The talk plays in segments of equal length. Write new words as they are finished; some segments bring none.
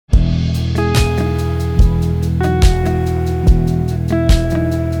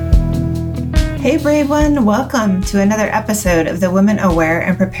Hey, brave one, welcome to another episode of the Women Aware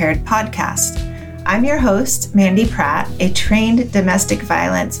and Prepared podcast. I'm your host, Mandy Pratt, a trained domestic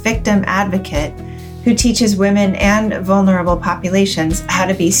violence victim advocate who teaches women and vulnerable populations how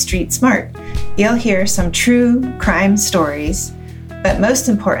to be street smart. You'll hear some true crime stories, but most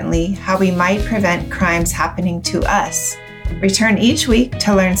importantly, how we might prevent crimes happening to us. Return each week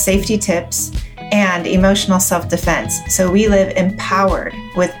to learn safety tips and emotional self-defense so we live empowered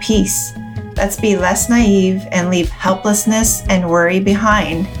with peace. Let's be less naive and leave helplessness and worry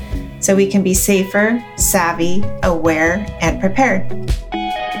behind so we can be safer, savvy, aware, and prepared.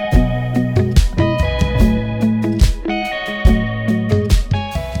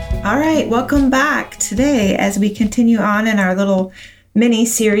 All right, welcome back today as we continue on in our little mini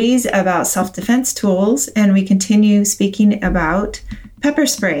series about self-defense tools, and we continue speaking about pepper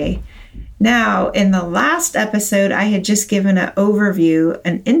spray. Now, in the last episode, I had just given an overview,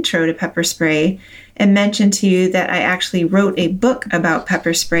 an intro to pepper spray, and mentioned to you that I actually wrote a book about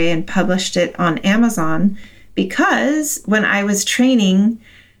pepper spray and published it on Amazon because when I was training,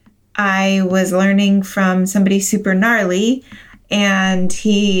 I was learning from somebody super gnarly, and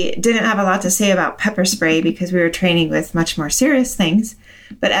he didn't have a lot to say about pepper spray because we were training with much more serious things.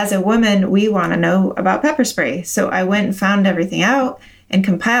 But as a woman, we want to know about pepper spray. So I went and found everything out and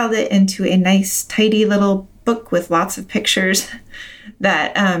compiled it into a nice, tidy little book with lots of pictures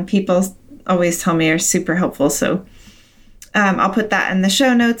that people always tell me are super helpful. So I'll put that in the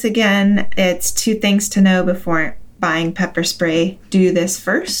show notes again. It's 2 things to know before buying pepper spray. Do this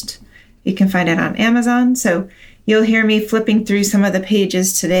first. You can find it on Amazon. So you'll hear me flipping through some of the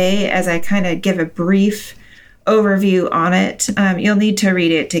pages today as I kind of give a brief overview on it. You'll need to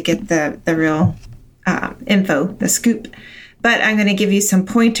read it to get the real info, the scoop. But I'm going to give you some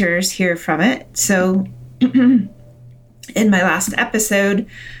pointers here from it. So in my last episode,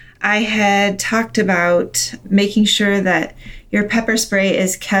 I had talked about making sure that your pepper spray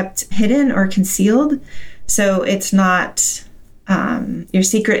is kept hidden or concealed. So it's not, your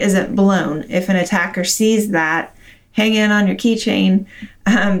secret isn't blown. If an attacker sees that hanging on your keychain,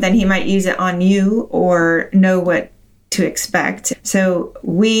 then he might use it on you or know what to expect. So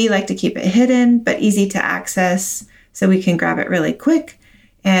we like to keep it hidden, but easy to access, so we can grab it really quick,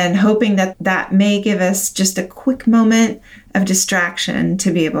 and hoping that that may give us just a quick moment of distraction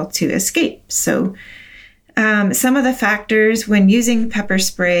to be able to escape. So some of the factors when using pepper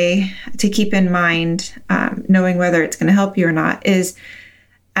spray to keep in mind, knowing whether it's going to help you or not, is,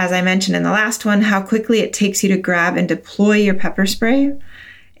 as I mentioned in the last one, how quickly it takes you to grab and deploy your pepper spray.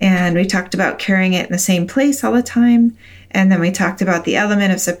 And we talked about carrying it in the same place all the time. And then we talked about the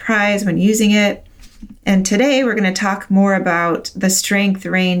element of surprise when using it. And today we're going to talk more about the strength,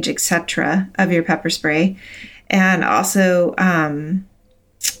 range, etc. of your pepper spray. And also,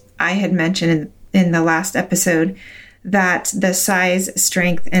 I had mentioned in the last episode that the size,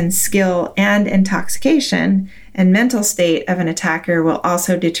 strength, and skill and intoxication and mental state of an attacker will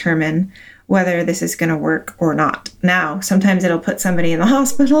also determine whether this is going to work or not. Now, sometimes it'll put somebody in the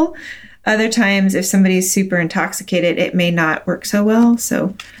hospital. Other times, if somebody's super intoxicated, it may not work so well.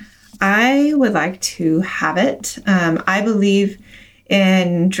 So I would like to have it. I believe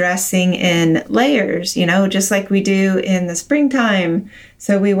in dressing in layers, just like we do in the springtime.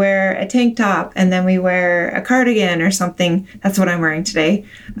 So we wear a tank top and then we wear a cardigan or something. That's what I'm wearing today.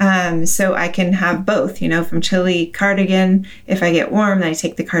 So I can have both, from chilly cardigan. If I get warm, then I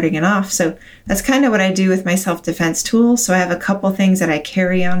take the cardigan off. So that's kind of what I do with my self-defense tools. So I have a couple things that I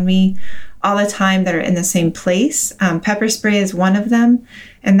carry on me all the time that are in the same place. Pepper spray is one of them,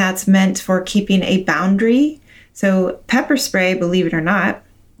 and that's meant for keeping a boundary. So pepper spray, believe it or not,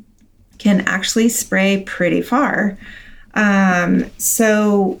 can actually spray pretty far.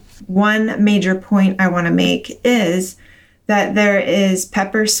 So one major point I want to make is that there is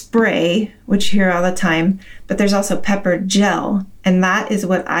pepper spray, which you hear all the time, but there's also pepper gel. And that is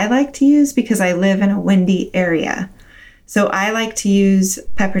what I like to use because I live in a windy area. So I like to use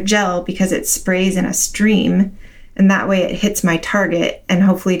pepper gel because it sprays in a stream, and that way it hits my target and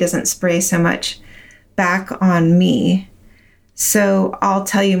hopefully doesn't spray so much back on me. So I'll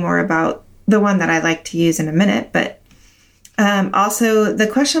tell you more about the one that I like to use in a minute. But also the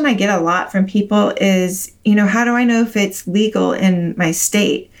question I get a lot from people is, how do I know if it's legal in my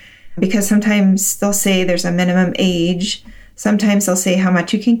state? Because sometimes they'll say there's a minimum age. Sometimes they'll say how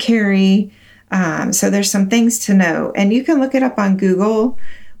much you can carry. So there's some things to know. And you can look it up on Google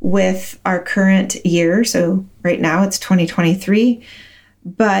with our current year. So right now it's 2023.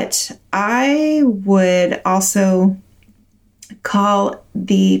 But I would also call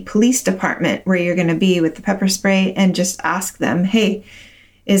the police department where you're going to be with the pepper spray and just ask them, hey,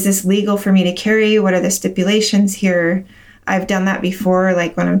 is this legal for me to carry? What are the stipulations here? I've done that before,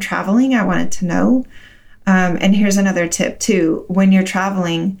 like when I'm traveling, I wanted to know. And here's another tip too. When you're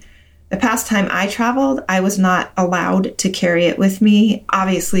traveling, the past time I traveled, I was not allowed to carry it with me.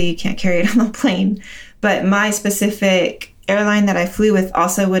 Obviously, you can't carry it on the plane, but my specific airline that I flew with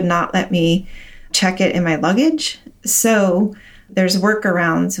also would not let me check it in my luggage. So there's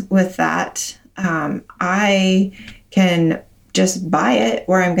workarounds with that. I can just buy it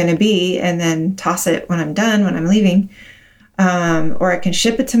where I'm going to be and then toss it when I'm done, when I'm leaving. Or I can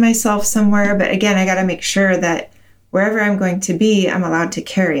ship it to myself somewhere. But again, I got to make sure that wherever I'm going to be, I'm allowed to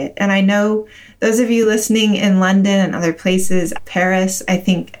carry it. And I know those of you listening in London and other places, Paris, I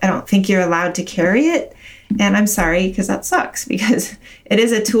don't think you're allowed to carry it. And I'm sorry, because that sucks, because it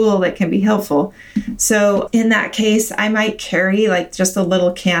is a tool that can be helpful. So in that case, I might carry like just a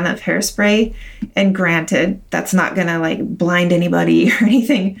little can of hairspray. And granted, that's not going to like blind anybody or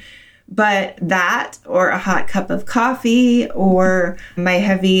anything. But that, or a hot cup of coffee, or my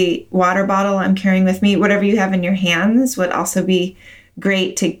heavy water bottle I'm carrying with me, whatever you have in your hands would also be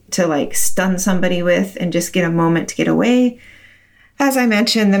great to like stun somebody with and just get a moment to get away. As I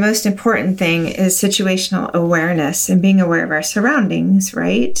mentioned, the most important thing is situational awareness and being aware of our surroundings,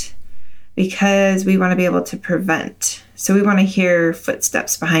 right? Because we want to be able to prevent. So we want to hear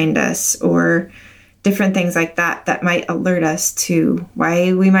footsteps behind us or different things like that might alert us to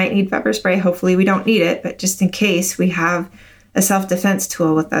why we might need pepper spray. Hopefully we don't need it, but just in case, we have a self-defense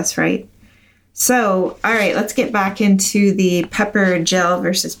tool with us, right? So, all right, let's get back into the pepper gel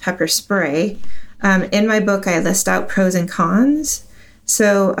versus pepper spray. In my book, I list out pros and cons.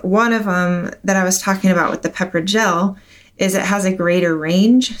 So one of them that I was talking about with the pepper gel is it has a greater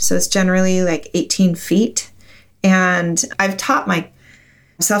range. So it's generally like 18 feet. And I've taught my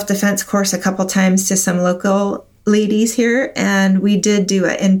self-defense course a couple times to some local ladies here, and we did do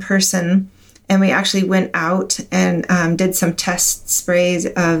it in person, and we actually went out and did some test sprays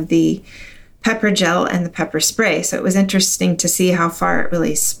of the pepper gel and the pepper spray. So it was interesting to see how far it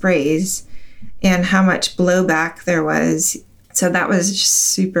really sprays and how much blowback there was. So that was just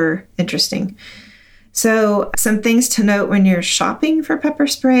super interesting. So some things to note when you're shopping for pepper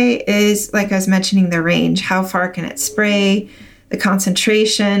spray is, like I was mentioning, the range. How far can it spray? The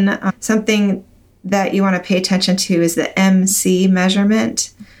concentration. Something that you want to pay attention to is the MC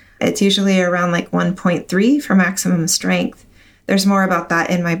measurement. It's usually around like 1.3 for maximum strength. There's more about that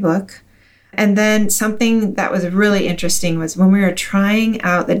in my book. And then something that was really interesting was when we were trying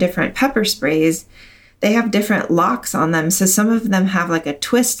out the different pepper sprays, they have different locks on them. So some of them have like a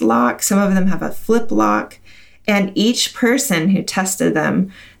twist lock, some of them have a flip lock. And each person who tested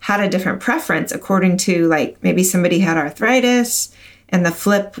them had a different preference according to, like, maybe somebody had arthritis and the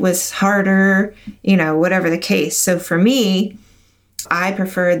flip was harder, whatever the case. So for me, I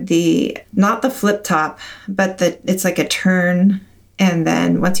preferred not the flip top, but it's like a turn. And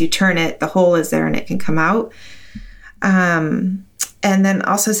then once you turn it, the hole is there and it can come out. And then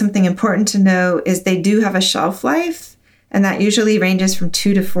also something important to know is they do have a shelf life, and that usually ranges from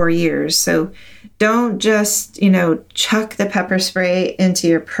 2 to 4 years. So don't just, chuck the pepper spray into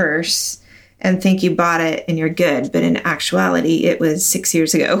your purse and think you bought it and you're good. But in actuality, it was 6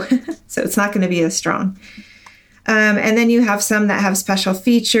 years ago. So it's not going to be as strong. And then you have some that have special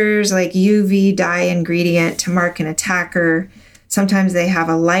features like UV dye ingredient to mark an attacker. Sometimes they have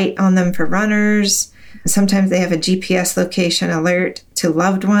a light on them for runners. Sometimes they have a GPS location alert to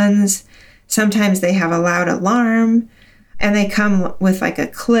loved ones. Sometimes they have a loud alarm. And they come with like a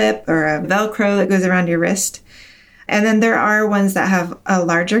clip or a Velcro that goes around your wrist. And then there are ones that have a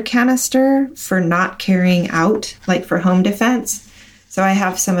larger canister for not carrying out, like for home defense. So I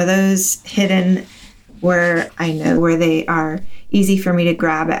have some of those hidden where I know where they are easy for me to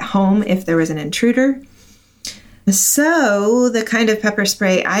grab at home if there was an intruder. So the kind of pepper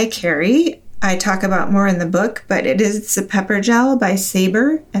spray I carry, I talk about more in the book, but it's a pepper gel by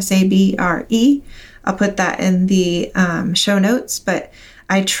Sabre, S-A-B-R-E. I'll put that in the show notes, but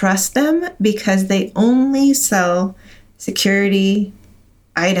I trust them because they only sell security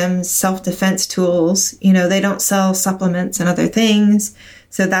items, self-defense tools. They don't sell supplements and other things.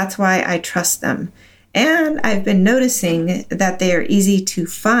 So that's why I trust them. And I've been noticing that they are easy to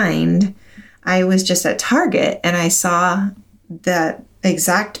find. I was just at Target and I saw the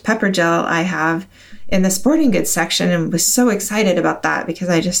exact pepper gel I have in the sporting goods section and was so excited about that because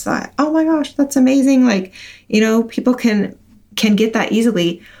I just thought, oh my gosh, that's amazing. Like, people can get that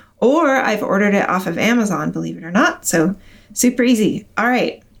easily. Or I've ordered it off of Amazon, believe it or not. So super easy. All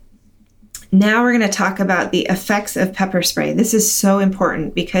right. Now we're going to talk about the effects of pepper spray. This is so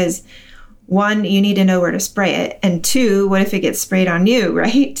important because one, you need to know where to spray it. And two, what if it gets sprayed on you,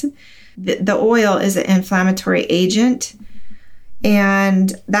 right? The oil is an inflammatory agent,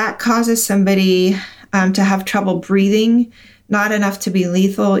 and that causes somebody to have trouble breathing. Not enough to be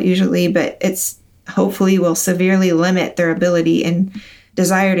lethal usually, but it's hopefully will severely limit their ability and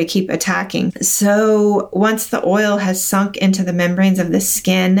desire to keep attacking. So once the oil has sunk into the membranes of the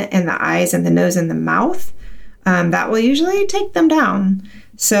skin and the eyes and the nose and the mouth, that will usually take them down.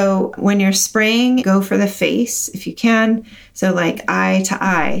 So when you're spraying, go for the face if you can. So like eye to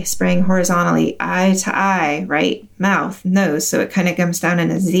eye, spraying horizontally, eye to eye, right? Mouth, nose. So it kind of comes down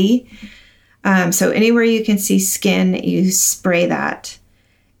in a Z. So anywhere you can see skin, you spray that.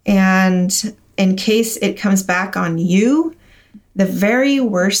 And in case it comes back on you, the very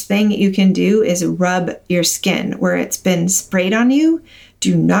worst thing you can do is rub your skin where it's been sprayed on you.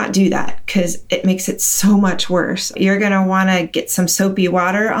 Do not do that because it makes it so much worse. You're going to want to get some soapy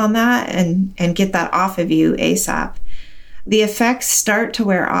water on that and get that off of you ASAP. The effects start to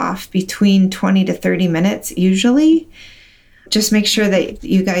wear off between 20 to 30 minutes usually. Just make sure that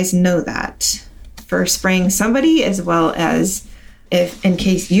you guys know that for spraying somebody as well as if in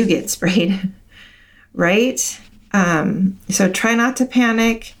case you get sprayed, right? So try not to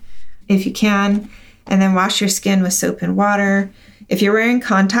panic if you can, and then wash your skin with soap and water. If you're wearing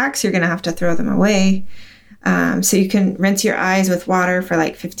contacts, you're going to have to throw them away. So you can rinse your eyes with water for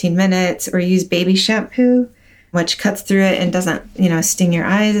like 15 minutes or use baby shampoo, which cuts through it and doesn't, sting your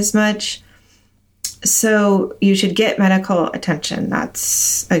eyes as much. So you should get medical attention.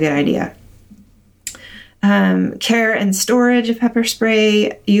 That's a good idea. Care and storage of pepper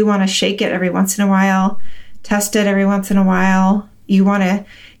spray. You want to shake it every once in a while. Test it every once in a while. You want to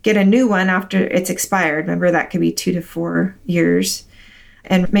get a new one after it's expired. Remember, that could be 2 to 4 years.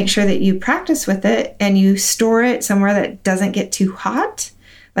 And make sure that you practice with it and you store it somewhere that doesn't get too hot,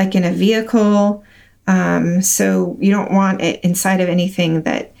 like in a vehicle. So you don't want it inside of anything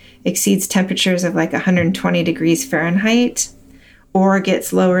that exceeds temperatures of like 120 degrees Fahrenheit or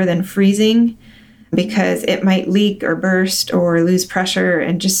gets lower than freezing, because it might leak or burst or lose pressure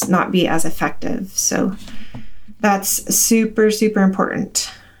and just not be as effective. So that's super, super important.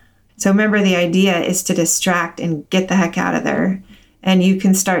 So remember, the idea is to distract and get the heck out of there. And you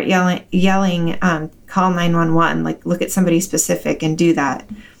can start yelling, call 911, like look at somebody specific and do that.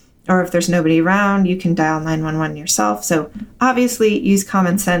 Or if there's nobody around, you can dial 911 yourself. So obviously use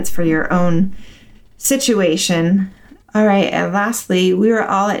common sense for your own situation. All right, and lastly, we are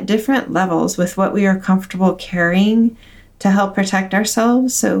all at different levels with what we are comfortable carrying to help protect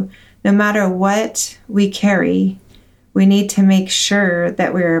ourselves. So no matter what we carry, we need to make sure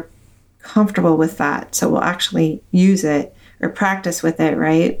that we're comfortable with that. So we'll actually use it or practice with it,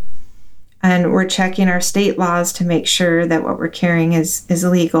 right? And we're checking our state laws to make sure that what we're carrying is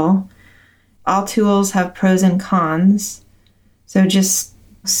legal. All tools have pros and cons. So just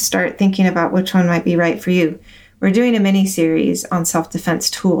start thinking about which one might be right for you. We're doing a mini series on self-defense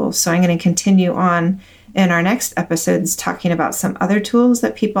tools. So I'm going to continue on in our next episodes talking about some other tools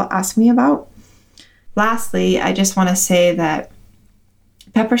that people ask me about. Lastly, I just want to say that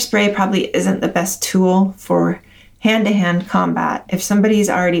pepper spray probably isn't the best tool for hand-to-hand combat. If somebody's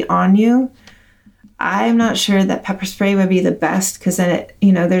already on you, I'm not sure that pepper spray would be the best, because then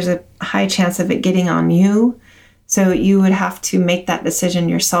there's a high chance of it getting on you. So you would have to make that decision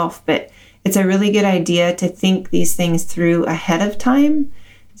yourself. But it's a really good idea to think these things through ahead of time.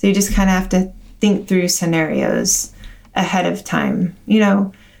 So you just kind of have to think through scenarios ahead of time,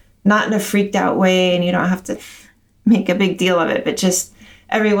 not in a freaked out way, and you don't have to make a big deal of it, but just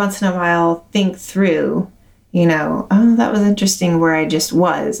every once in a while think through, oh, that was interesting where I just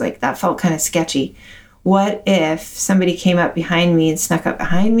was. Like, that felt kind of sketchy. What if somebody came up behind me and snuck up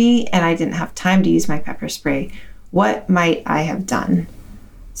behind me and I didn't have time to use my pepper spray? What might I have done?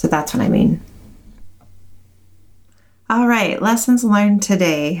 So that's what I mean. All right, lessons learned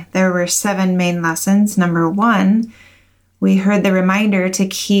today. There were 7 main lessons. Number 1, we heard the reminder to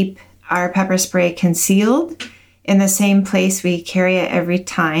keep our pepper spray concealed in the same place we carry it every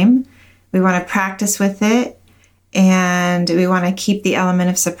time. We want to practice with it, and we want to keep the element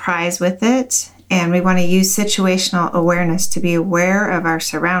of surprise with it, and we want to use situational awareness to be aware of our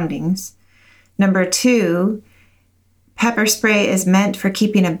surroundings. Number 2, pepper spray is meant for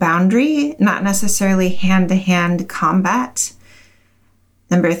keeping a boundary, not necessarily hand-to-hand combat.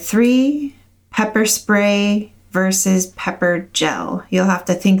 Number 3, pepper spray versus pepper gel. You'll have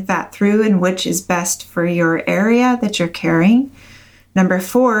to think that through and which is best for your area that you're carrying. Number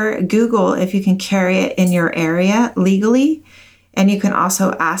 4, Google if you can carry it in your area legally. And you can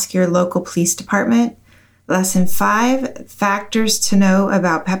also ask your local police department. Lesson 5, factors to know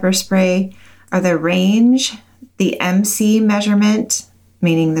about pepper spray are the range, the MC measurement,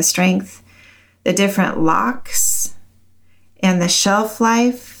 meaning the strength, the different locks, and the shelf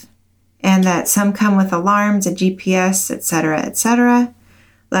life, and that some come with alarms, a GPS, etc., etc.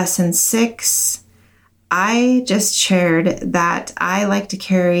 Lesson 6, I just shared that I like to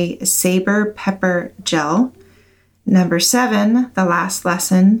carry Sabre pepper gel. Number 7, the last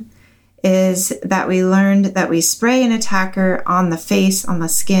lesson, is that we learned that we spray an attacker on the face, on the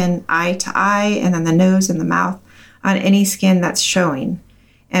skin, eye to eye, and on the nose and the mouth, on any skin that's showing.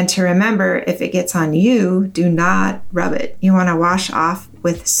 And to remember, if it gets on you, do not rub it. You want to wash off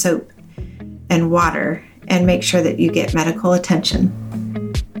with soap and water and make sure that you get medical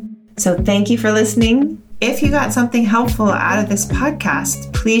attention. So thank you for listening. If you got something helpful out of this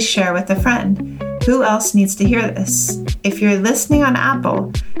podcast, please share with a friend. Who else needs to hear this? If you're listening on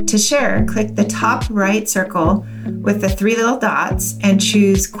Apple, to share, click the top right circle with the 3 little dots and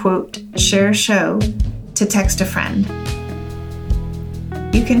choose, quote, share show to text a friend.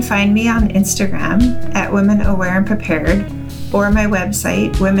 You can find me on Instagram at Women Aware and Prepared, or my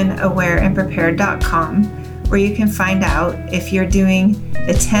website, womenawareandprepared.com, where you can find out if you're doing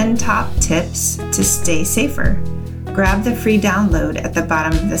the 10 top tips to stay safer. Grab the free download at the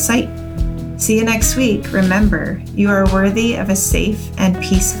bottom of the site. See you next week. Remember, you are worthy of a safe and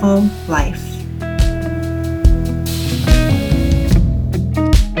peaceful life.